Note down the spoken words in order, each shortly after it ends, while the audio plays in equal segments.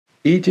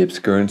Egypt's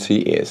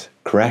currency is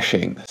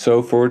crashing.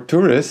 So for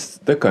tourists,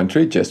 the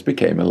country just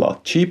became a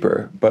lot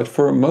cheaper. But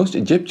for most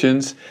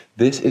Egyptians,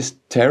 this is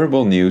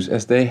terrible news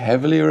as they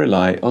heavily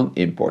rely on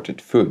imported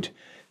food.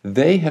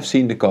 They have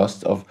seen the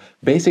cost of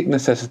basic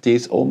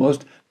necessities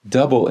almost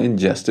double in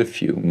just a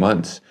few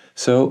months.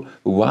 So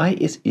why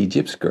is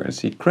Egypt's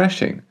currency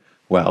crashing?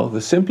 Well,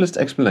 the simplest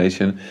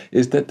explanation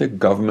is that the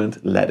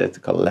government let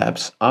it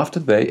collapse after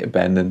they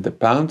abandoned the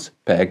pound's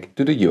peg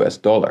to the US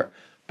dollar.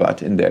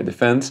 But in their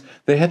defense,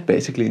 they had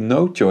basically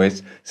no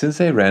choice since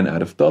they ran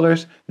out of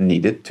dollars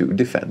needed to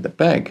defend the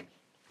peg.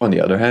 On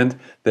the other hand,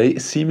 they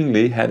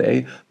seemingly had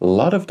a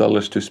lot of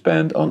dollars to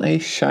spend on a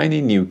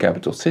shiny new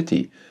capital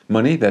city,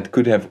 money that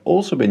could have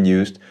also been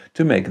used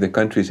to make the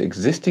country's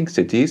existing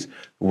cities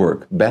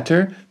work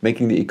better,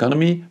 making the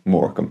economy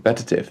more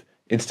competitive.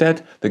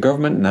 Instead, the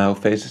government now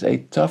faces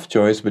a tough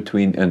choice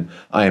between an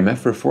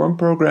IMF reform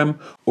program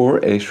or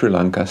a Sri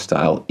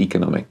Lanka-style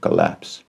economic collapse.